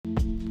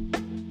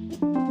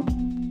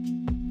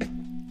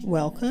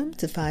Welcome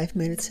to 5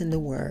 Minutes in the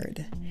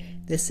Word.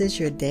 This is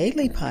your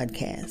daily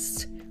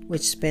podcast,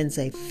 which spends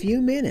a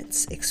few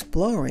minutes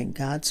exploring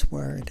God's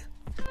Word.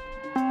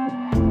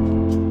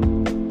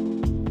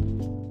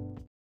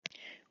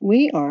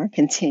 We are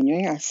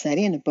continuing our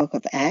study in the book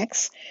of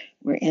Acts.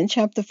 We're in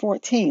chapter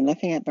 14,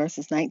 looking at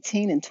verses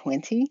 19 and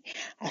 20.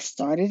 I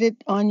started it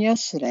on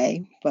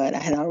yesterday, but I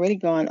had already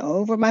gone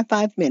over my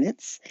 5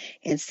 minutes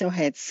and still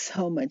had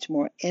so much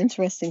more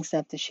interesting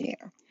stuff to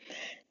share.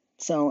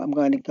 So I'm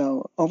going to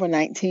go over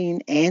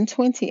 19 and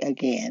 20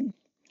 again.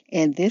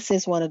 And this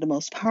is one of the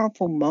most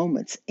powerful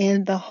moments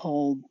in the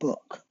whole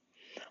book.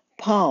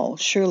 Paul,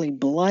 surely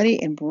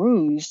bloody and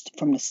bruised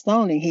from the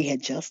stoning he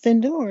had just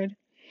endured,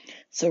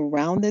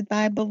 surrounded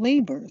by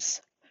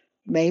believers,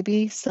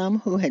 maybe some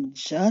who had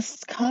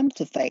just come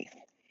to faith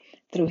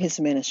through his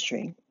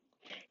ministry,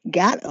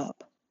 got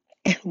up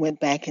and went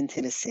back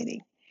into the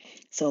city.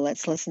 So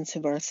let's listen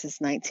to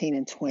verses 19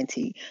 and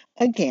 20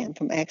 again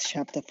from Acts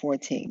chapter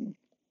 14.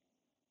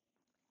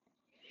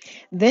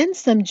 Then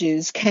some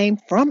Jews came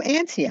from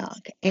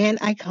Antioch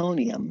and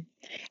Iconium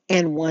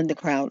and won the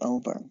crowd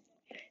over.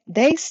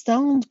 They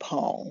stoned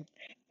Paul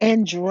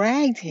and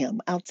dragged him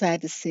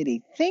outside the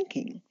city,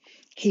 thinking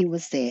he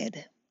was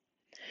dead.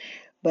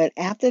 But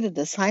after the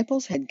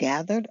disciples had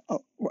gathered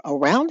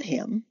around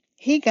him,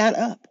 he got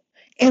up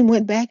and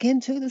went back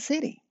into the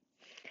city.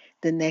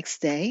 The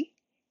next day,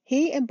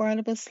 he and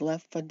Barnabas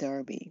left for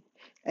Derbe.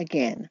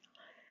 Again,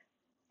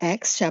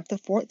 Acts chapter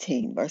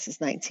 14, verses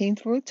 19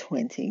 through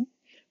 20.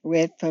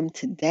 Read from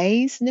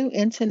today's New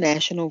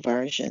International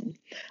Version.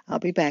 I'll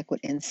be back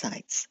with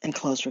insights and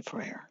close with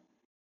prayer.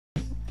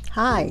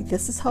 Hi,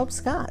 this is Hope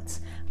Scott.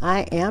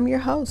 I am your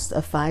host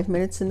of 5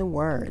 Minutes in the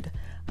Word,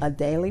 a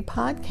daily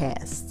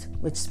podcast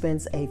which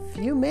spends a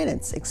few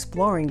minutes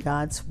exploring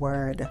God's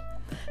Word.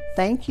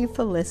 Thank you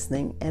for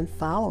listening and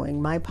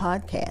following my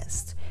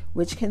podcast,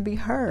 which can be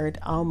heard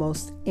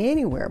almost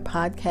anywhere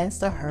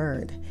podcasts are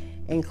heard,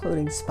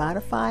 including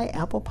Spotify,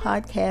 Apple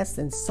Podcasts,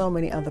 and so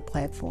many other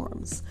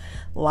platforms.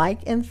 Like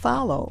and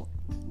follow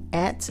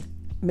at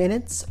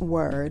Minutes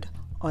Word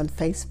on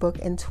Facebook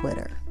and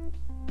Twitter.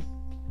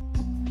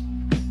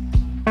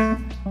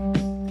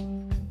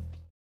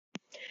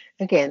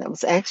 Again, that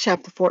was Acts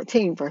chapter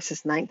 14,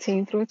 verses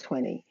 19 through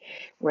 20,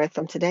 read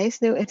from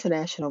today's New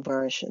International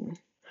Version.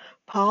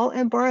 Paul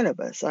and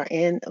Barnabas are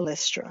in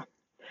Lystra.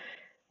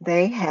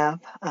 They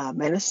have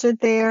ministered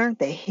there.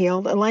 They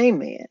healed a lame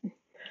man.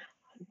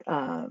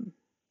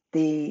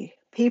 The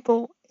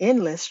people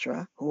in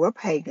Lystra, who are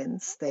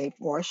pagans, they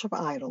worship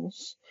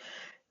idols.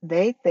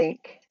 They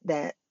think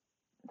that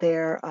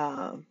their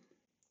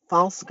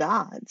false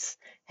gods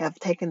have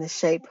taken the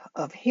shape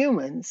of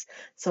humans,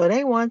 so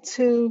they want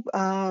to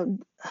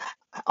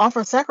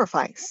offer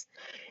sacrifice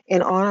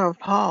in honor of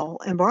Paul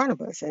and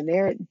Barnabas. And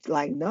they're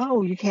like,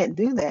 no, you can't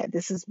do that.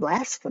 This is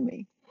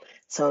blasphemy.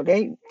 So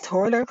they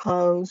tore their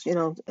clothes,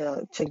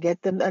 to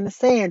get them to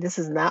understand this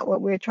is not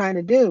what we're trying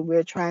to do.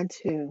 We're trying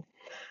to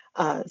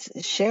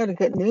share the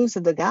good news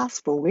of the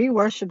gospel. We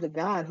worship the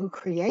God who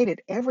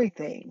created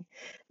everything,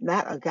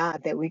 not a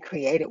God that we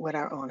created with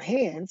our own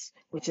hands,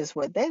 which is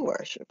what they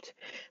worshiped.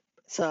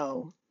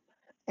 So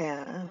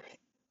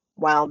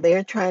while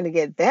they're trying to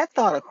get that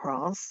thought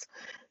across,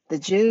 the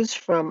Jews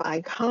from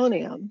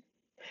Iconium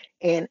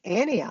and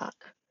Antioch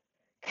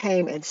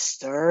came and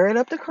stirred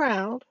up the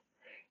crowd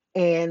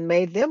and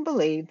made them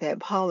believe that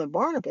Paul and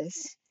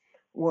Barnabas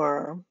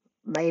were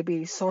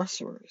maybe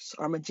sorcerers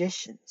or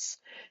magicians.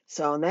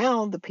 So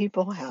now the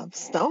people have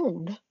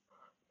stoned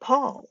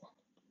Paul,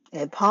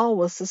 and Paul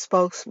was the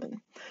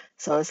spokesman.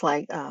 So it's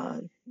like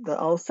the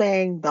old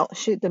saying, don't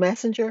shoot the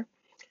messenger.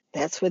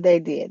 That's what they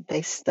did.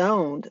 They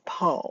stoned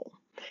Paul.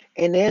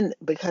 And then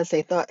because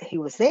they thought he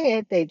was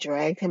dead, they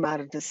dragged him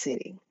out of the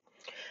city.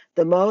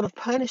 The mode of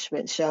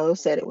punishment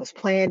shows that it was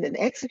planned and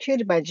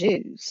executed by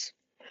Jews.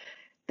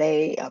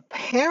 They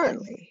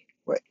apparently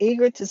were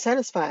eager to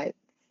satisfy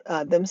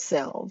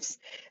themselves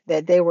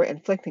that they were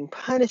inflicting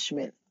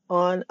punishment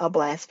on a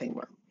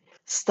blasphemer,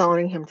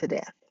 stoning him to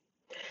death.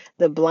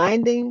 The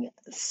blinding,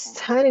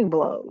 stunning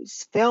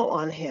blows fell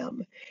on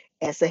him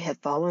as they had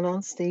fallen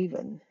on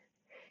Stephen.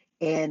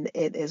 And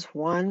it is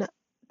one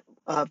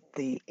of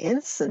the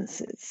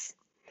instances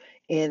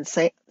in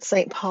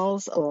St.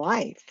 Paul's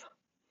life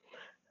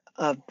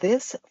of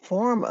this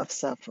form of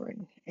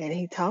suffering. And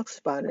he talks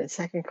about it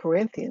in 2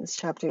 Corinthians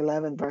chapter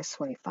 11, verse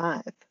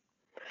 25.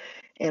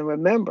 And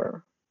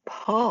remember,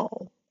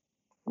 Paul,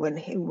 when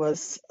he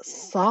was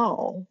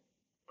Saul,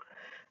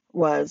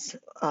 was,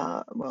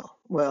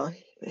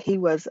 he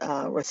was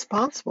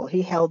responsible.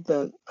 He held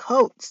the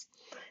coats.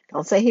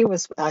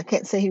 I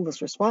can't say he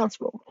was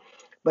responsible,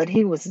 but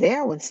he was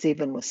there when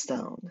Stephen was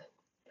stoned.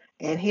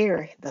 And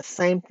here, the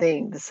same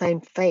thing, the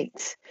same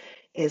fate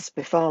is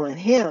befalling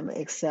him,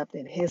 except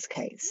in his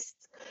case,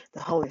 the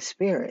Holy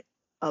Spirit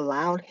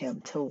allowed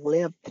him to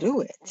live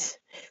through it.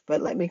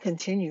 But let me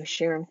continue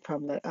sharing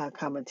from the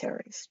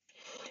commentaries.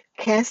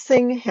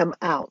 Casting him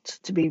out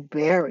to be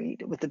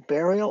buried with the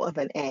burial of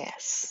an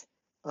ass,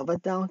 of a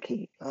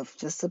donkey, of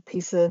just a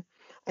piece of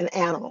an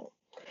animal.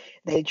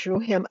 They drew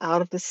him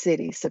out of the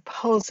city,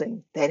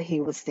 supposing that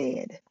he was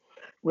dead,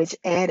 which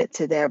added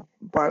to their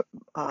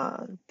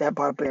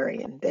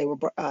barbarian,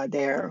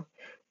 their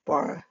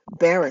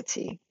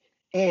barbarity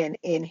and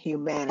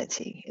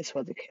inhumanity, is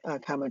what the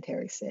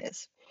commentary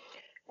says.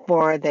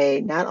 For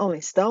they not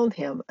only stoned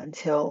him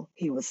until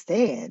he was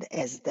dead,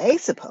 as they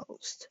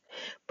supposed,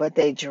 but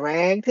they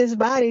dragged his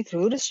body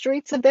through the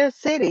streets of their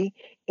city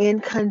in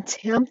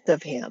contempt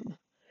of him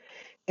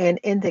and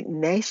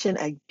indignation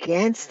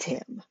against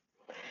him,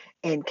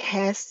 and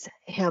cast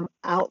him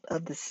out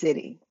of the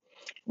city,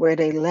 where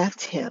they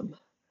left him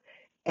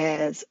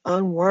as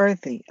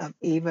unworthy of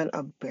even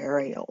a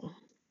burial.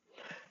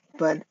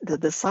 But the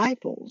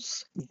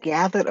disciples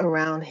gathered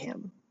around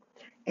him,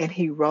 and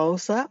he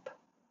rose up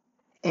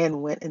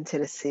and went into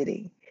the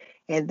city.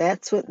 And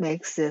that's what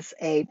makes this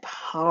a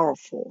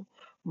powerful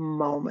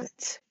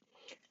moment.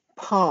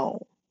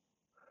 Paul,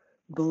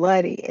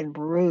 bloody and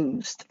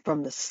bruised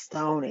from the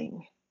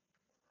stoning,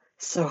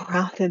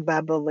 surrounded by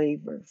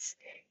believers,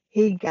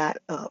 he got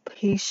up,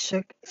 he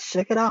shook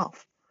it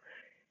off,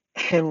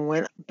 and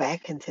went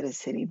back into the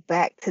city,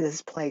 back to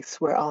this place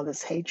where all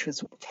this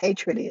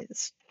hatred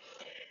is.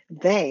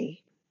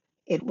 They,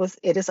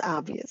 it is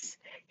obvious,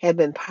 had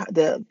been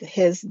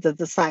the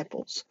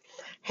disciples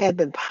had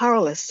been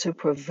powerless to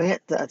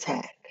prevent the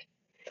attack,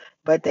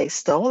 but they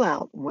stole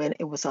out when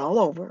it was all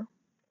over,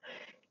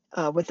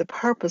 with the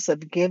purpose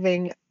of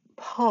giving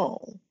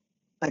Paul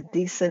a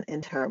decent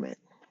interment.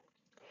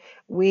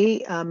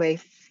 We may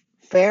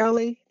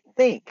fairly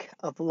think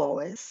of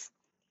Lois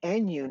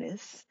and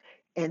Eunice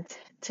and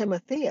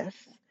Timotheus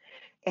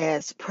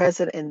as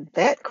present in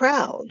that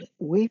crowd,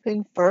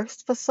 weeping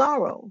first for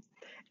sorrow,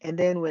 and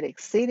then with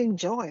exceeding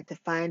joy to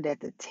find that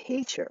the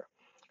teacher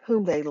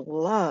whom they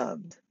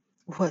loved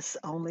was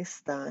only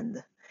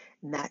stunned,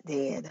 not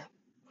dead.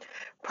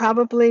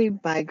 Probably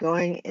by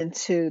going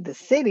into the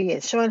city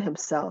and showing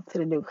himself to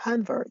the new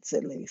converts,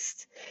 at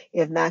least,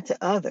 if not to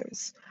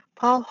others,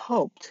 Paul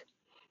hoped,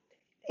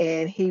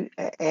 and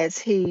as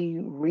he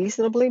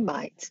reasonably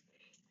might,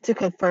 to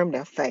confirm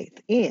their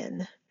faith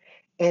in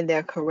and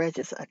their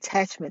courageous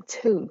attachment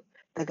to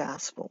the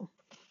gospel.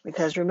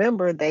 Because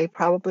remember, they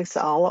probably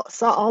saw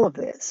all of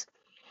this.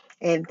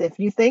 And if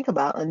you think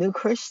about a new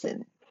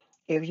Christian,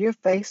 if you're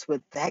faced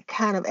with that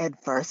kind of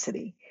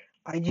adversity,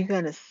 are you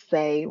going to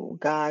say, well,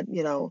 God,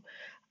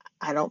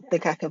 I don't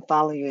think I can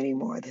follow you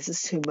anymore. This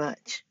is too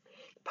much.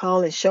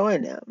 Paul is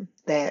showing them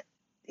that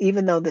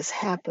even though this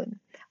happened,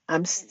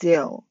 I'm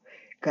still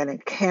going to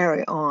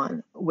carry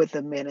on with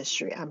the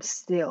ministry. I'm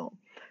still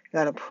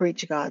going to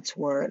preach God's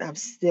word. I'm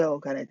still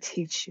going to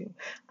teach you.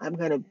 I'm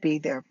going to be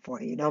there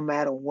for you no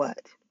matter what.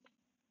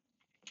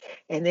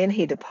 And then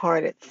he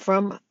departed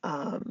from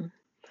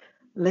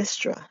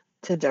Lystra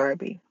to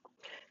Derbe.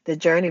 The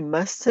journey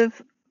was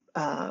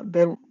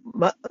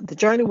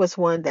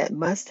one that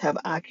must have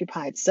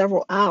occupied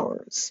several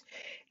hours,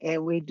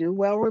 and we do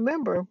well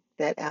remember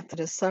that after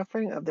the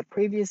suffering of the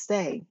previous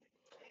day,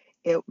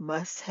 it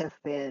must have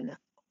been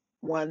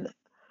one.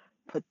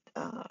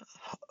 Uh,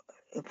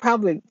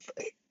 Probably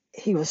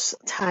he was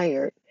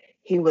tired,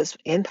 he was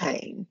in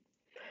pain,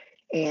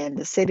 and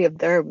the city of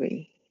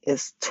Derbe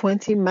is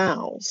 20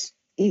 miles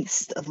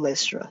east of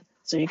Lystra.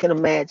 So you can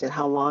imagine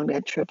how long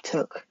that trip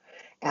took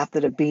after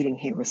the beating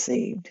he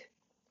received.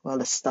 Well,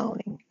 the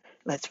stoning.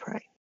 Let's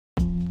pray.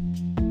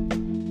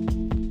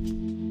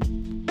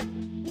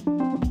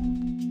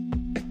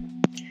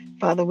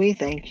 Father, we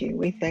thank you.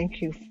 We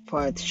thank you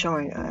for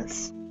showing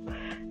us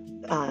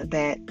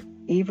that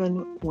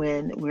even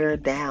when we're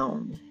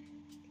down,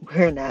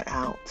 we're not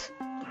out.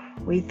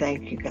 We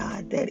thank you,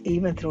 God, that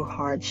even through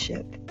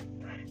hardship,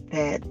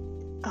 that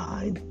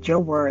your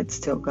word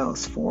still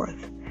goes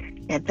forth.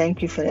 And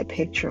thank you for that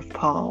picture of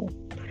Paul,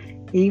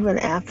 even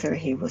after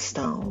he was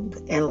stoned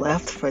and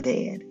left for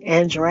dead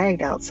and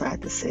dragged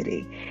outside the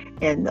city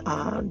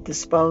and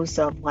disposed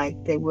of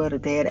like they would a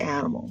dead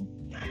animal,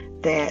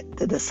 that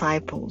the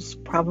disciples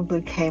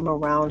probably came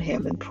around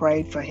him and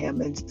prayed for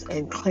him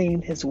and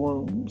cleaned his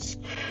wounds.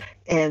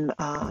 And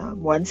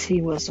once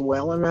he was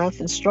well enough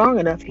and strong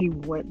enough, he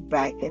went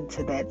back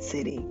into that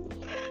city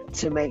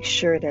to make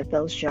sure that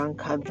those young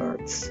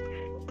converts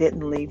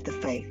didn't leave the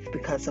faith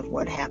because of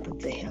what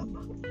happened to him.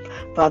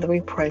 Father, we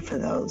pray for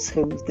those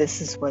who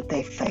this is what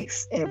they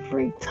face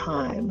every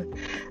time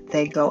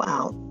they go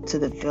out to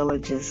the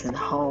villages and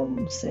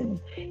homes and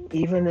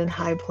even in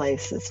high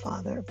places,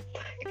 Father.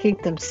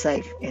 Keep them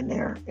safe in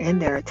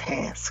their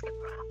task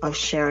of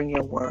sharing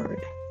your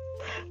word.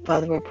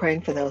 Father, we're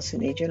praying for those who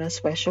need you in a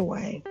special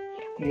way.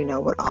 You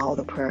know what all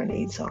the prayer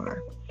needs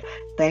are.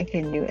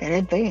 Thanking you in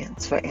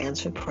advance for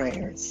answered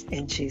prayers.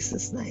 In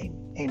Jesus' name,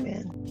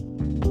 amen.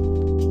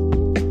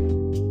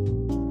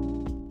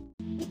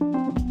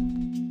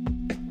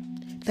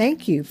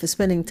 Thank you for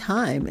spending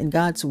time in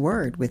God's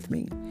Word with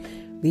me.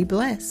 Be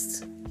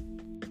blessed.